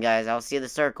second, guys. I'll see the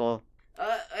circle.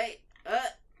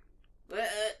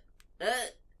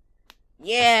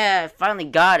 Yeah, I finally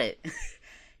got it.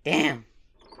 Damn.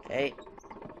 Okay.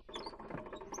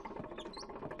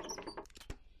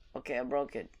 Okay, I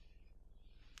broke it.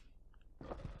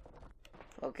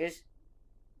 Focus.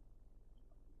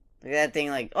 Look at that thing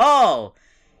like, oh!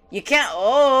 You can't,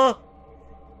 oh!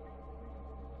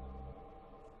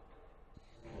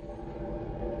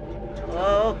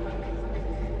 Oh!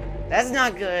 That's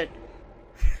not good.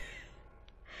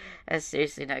 That's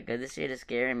seriously not good. This shit is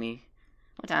scaring me.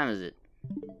 What time is it?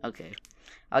 Okay.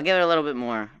 I'll give it a little bit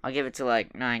more. I'll give it to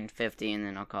like 9:50 and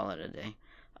then I'll call it a day.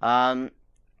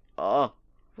 Oh.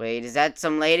 Wait, is that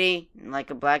some lady in like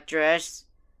a black dress?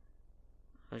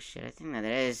 Oh shit, I think that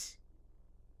is.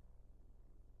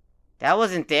 That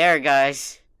wasn't there,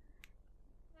 guys.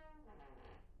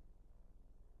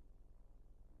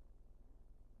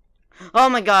 Oh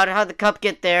my god, how'd the cup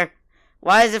get there?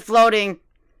 Why is it floating?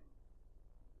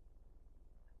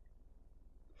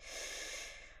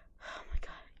 Oh my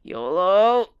god.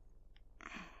 YOLO!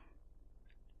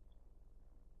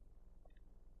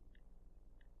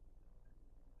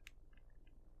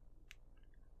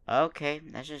 Okay,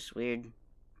 that's just weird.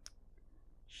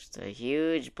 Just a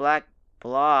huge black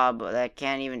blob that I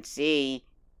can't even see.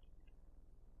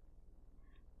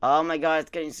 Oh my god, it's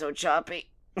getting so choppy.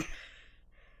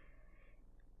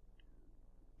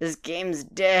 This game's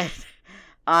dead.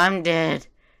 I'm dead.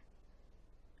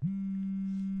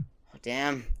 Oh,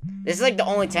 damn. This is like the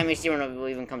only time HDR removal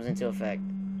even comes into effect.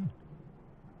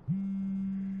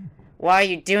 Why are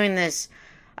you doing this?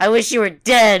 I wish you were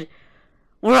dead.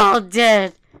 We're all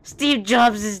dead. Steve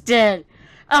Jobs is dead.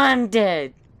 I'm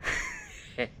dead.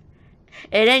 It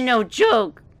ain't no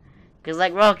joke. Cause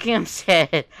like Rakim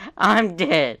said, I'm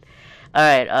dead.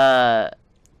 Alright,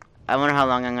 I wonder how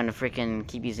long I'm gonna freaking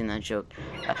keep using that joke.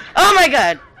 Oh my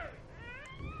god!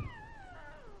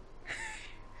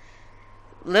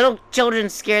 Little children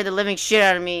scare the living shit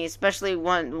out of me, especially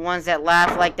ones that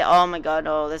laugh like that. Oh my god,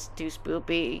 oh, that's too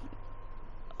spoopy.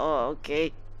 Oh,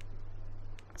 okay.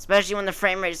 Especially when the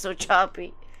frame rate is so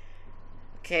choppy.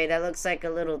 Okay, that looks like a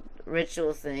little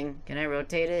ritual thing. Can I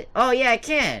rotate it? Oh yeah, I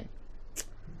can!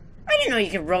 I didn't know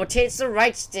you could rotate. It's the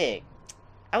right stick.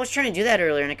 I was trying to do that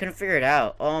earlier and I couldn't figure it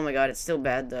out. Oh my god, it's still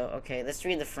bad though. Okay, let's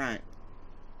read the front.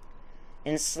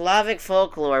 In Slavic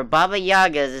folklore, Baba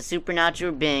Yaga is a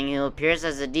supernatural being who appears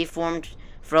as a deformed,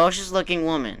 ferocious-looking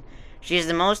woman. She is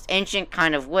the most ancient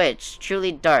kind of witch,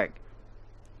 truly dark.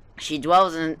 She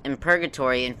dwells in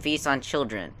purgatory and feasts on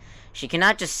children. She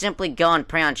cannot just simply go and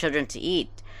prey on children to eat.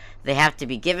 They have to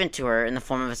be given to her in the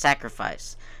form of a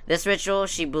sacrifice. This ritual,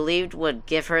 she believed, would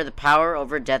give her the power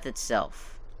over death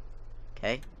itself.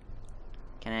 Okay.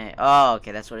 Can I... Oh,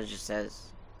 okay, that's what it just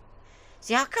says.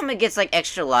 See, how come it gets, like,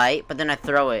 extra light, but then I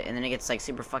throw it, and then it gets, like,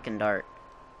 super fucking dark?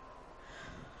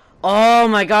 Oh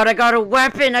my god, I got a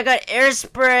weapon! I got air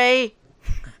spray!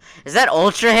 Is that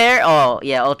Ultra Hair? Oh,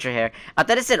 yeah, Ultra Hair. I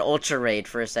thought it said Ultra Raid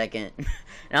for a second.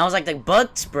 And I was like, the bug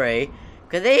spray?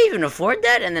 Could they even afford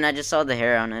that? And then I just saw the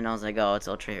hair on it, and I was like, oh, it's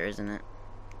Ultra Hair, isn't it?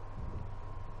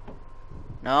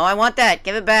 No, I want that!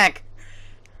 Give it back!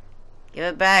 Give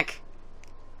it back!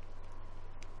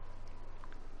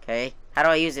 Okay, how do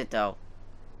I use it, though?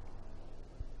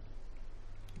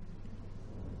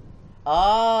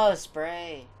 Oh,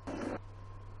 spray!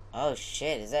 Oh,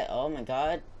 shit, is that... Oh, my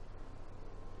god.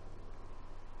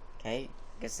 Okay,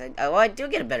 guess I... Oh, I do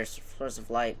get a better source of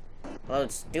light. Hello,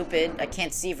 it's stupid. I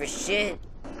can't see for shit.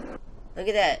 Look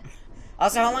at that.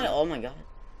 Also, how long... Oh, my god.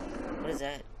 What is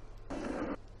that?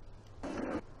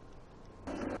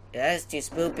 Yeah, that is too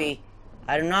spoopy.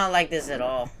 I do not like this at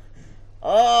all.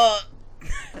 Oh!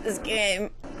 This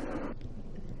game.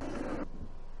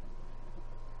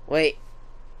 Wait.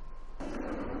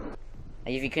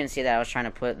 If you couldn't see that, I was trying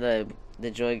to put the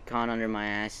Joy-Con under my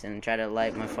ass and try to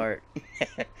light my fart.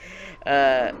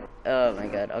 Oh my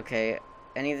god, okay.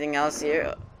 Anything else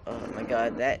here? Oh my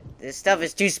god, this stuff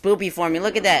is too spoopy for me.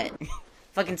 Look at that.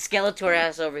 Fucking Skeletor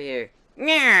ass over here.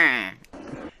 Nyah.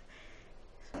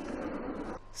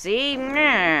 See?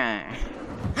 Nyah.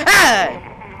 Ah!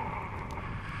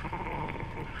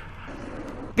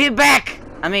 Be back!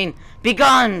 I mean, be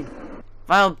gone!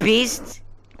 Vile beast!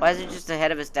 Why is there just the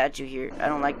head of a statue here? I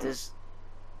don't like this.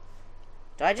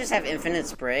 Do I just have infinite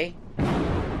spray?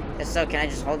 If so, can I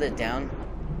just hold it down?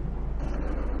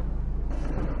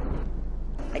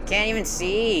 I can't even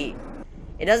see.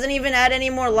 It doesn't even add any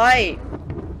more light.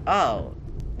 Oh.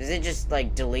 Does it just,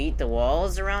 like, delete the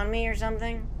walls around me or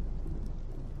something?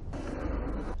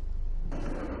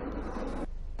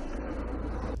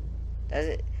 Does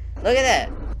it? Look at that.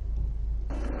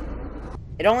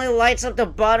 It only lights up the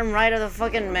bottom right of the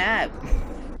fucking map.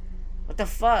 What the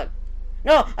fuck?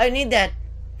 No, I need that.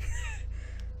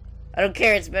 I don't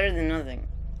care, it's better than nothing.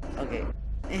 Okay.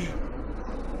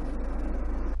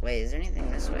 Wait, is there anything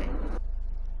this way?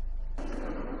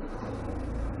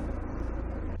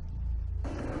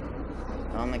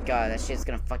 Oh my god, that shit's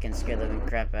gonna fucking scare the living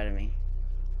crap out of me.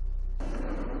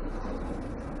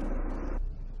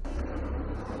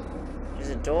 There's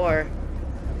a door.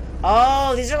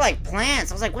 Oh, these are like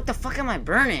plants. I was like, what the fuck am I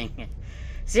burning?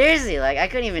 Seriously, like, I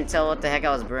couldn't even tell what the heck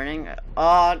I was burning.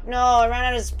 Oh, no, I ran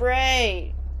out of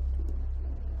spray.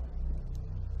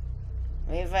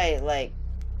 Maybe if I, like,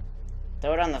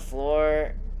 throw it on the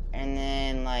floor and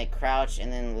then, like, crouch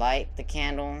and then light the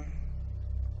candle.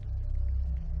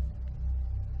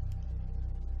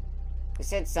 It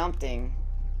said something.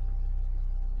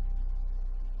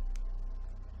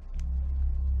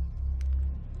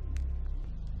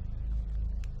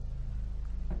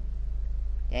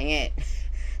 Dang it.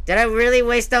 Did I really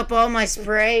waste up all my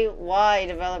spray? Why,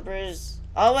 developers?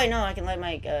 Oh, wait, no, I can light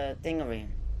my thing over here.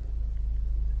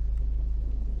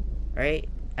 Right?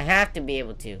 I have to be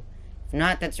able to. If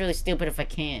not, that's really stupid if I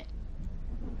can't.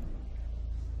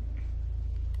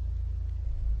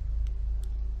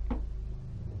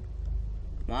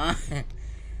 Come on.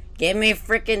 Give me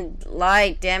freaking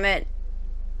light, damn it.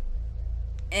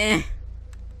 Dang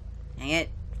it.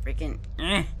 Freaking.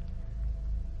 Give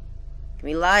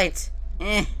me light.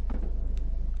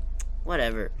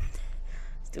 Whatever.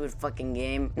 Stupid fucking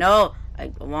game. No!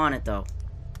 I want it though.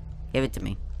 Give it to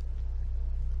me.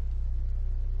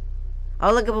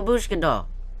 Oh, look, a babushka doll.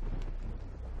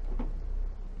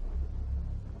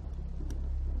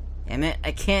 Damn it,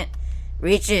 I can't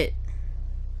reach it.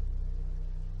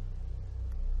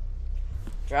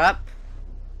 Drop.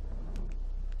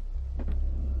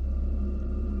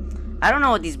 I don't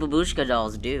know what these babushka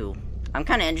dolls do. I'm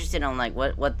kind of interested on like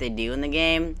what they do in the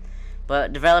game.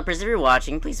 But developers, if you're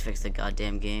watching, please fix the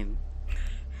goddamn game.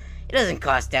 It doesn't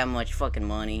cost that much fucking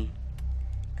money.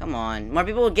 Come on, more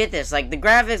people will get this. Like, the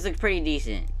graphics look pretty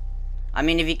decent. I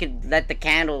mean, if you could let the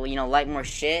candle, you know, light more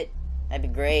shit, that'd be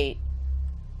great.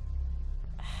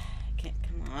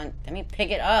 Come on, let me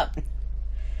pick it up.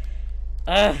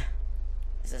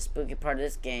 It's a spooky part of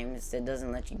this game. It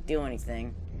doesn't let you do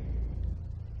anything.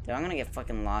 Dude, I'm gonna get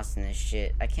fucking lost in this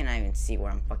shit. I cannot even see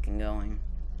where I'm fucking going.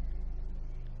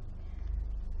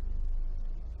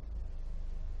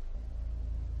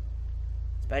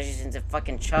 Especially since it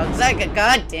fucking chugs like a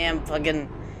goddamn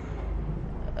fucking...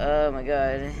 Oh my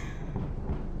god.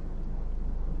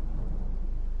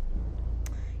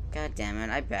 God damn it,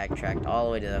 I backtracked all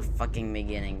the way to the fucking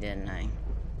beginning, didn't I?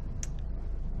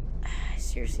 I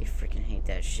seriously freaking hate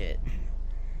that shit.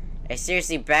 I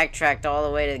seriously backtracked all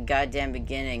the way to the goddamn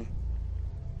beginning.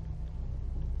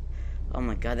 Oh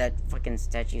my god, that fucking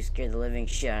statue scared the living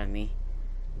shit out of me.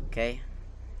 Okay?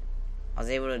 I was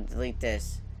able to delete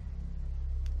this.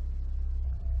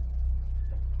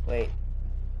 Wait.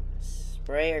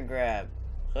 Spray or grab?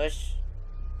 Push.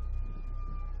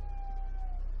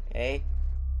 Okay.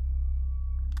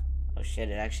 Oh shit,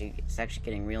 it's actually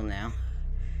getting real now.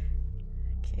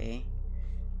 Okay.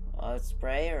 Well, it's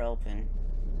spray or open?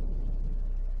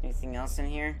 Anything else in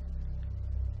here?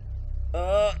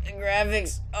 Oh, the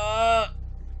graphics. Oh.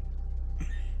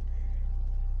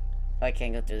 I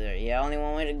can't go through there. Yeah, only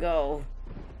one way to go.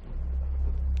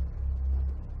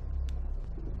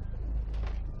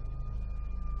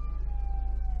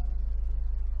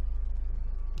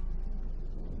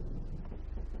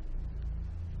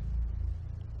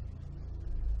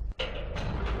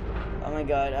 Oh my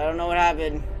god, I don't know what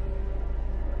happened.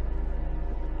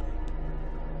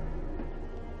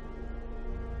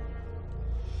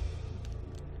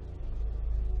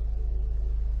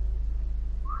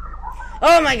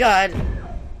 Oh my god!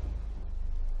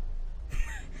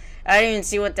 I didn't even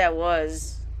see what that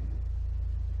was.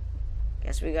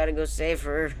 Guess we gotta go save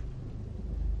her. If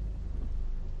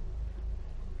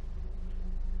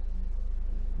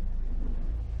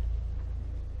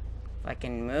I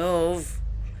can move.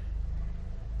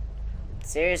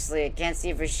 Seriously, I can't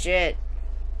see for shit.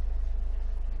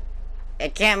 I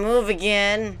can't move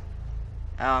again.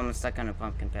 Oh, I'm stuck on a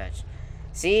pumpkin patch.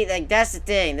 See, like, that's the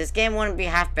thing. This game wouldn't be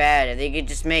half bad if they could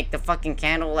just make the fucking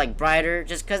candle, like, brighter.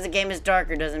 Just because the game is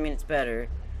darker doesn't mean it's better.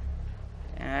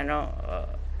 And I don't...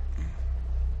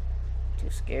 too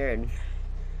scared.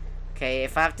 Okay,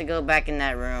 if I have to go back in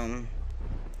that room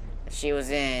that she was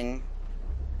in...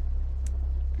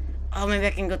 Oh, maybe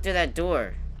I can go through that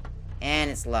door. And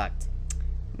it's locked.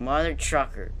 Mother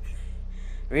trucker.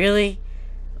 Really?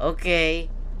 Okay.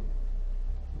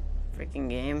 Freaking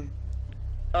game.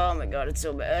 Oh my god, it's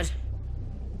so bad.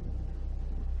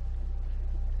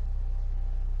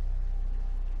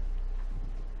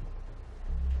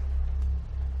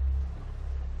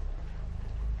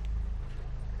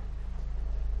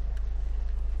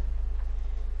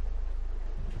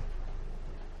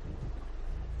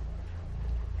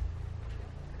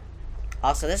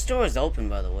 Also, this door is open,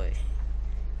 by the way.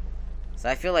 So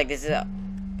I feel like this is a...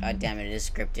 God damn it, it is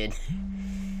scripted.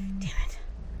 Damn it.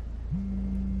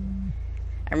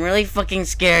 I'm really fucking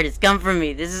scared. It's come for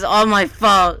me. This is all my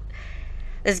fault.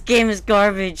 This game is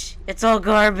garbage. It's all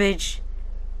garbage.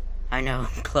 I know,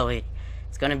 Chloe.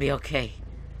 It's gonna be okay.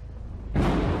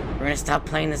 We're gonna stop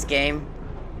playing this game.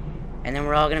 And then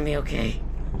we're all gonna be okay.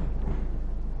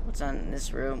 What's on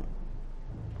this room?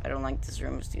 I don't like this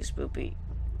room. It's too spoopy.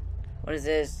 What is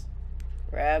this?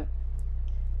 Grab.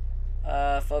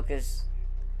 Focus.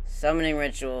 Summoning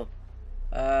ritual.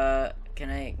 Can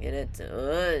I get it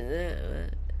to...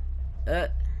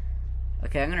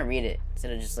 Okay, I'm gonna read it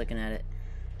instead of just looking at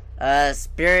it.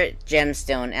 Spirit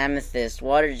gemstone, amethyst,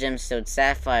 water gemstone,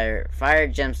 sapphire, fire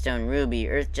gemstone, ruby,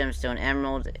 earth gemstone,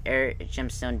 emerald, air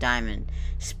gemstone, diamond.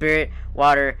 Spirit,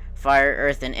 water, fire,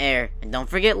 earth, and air. And don't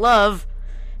forget love.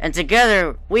 And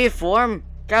together we form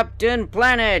Captain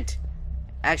Planet.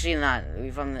 Actually, not. We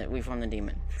from the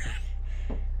demon.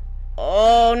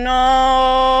 Oh no!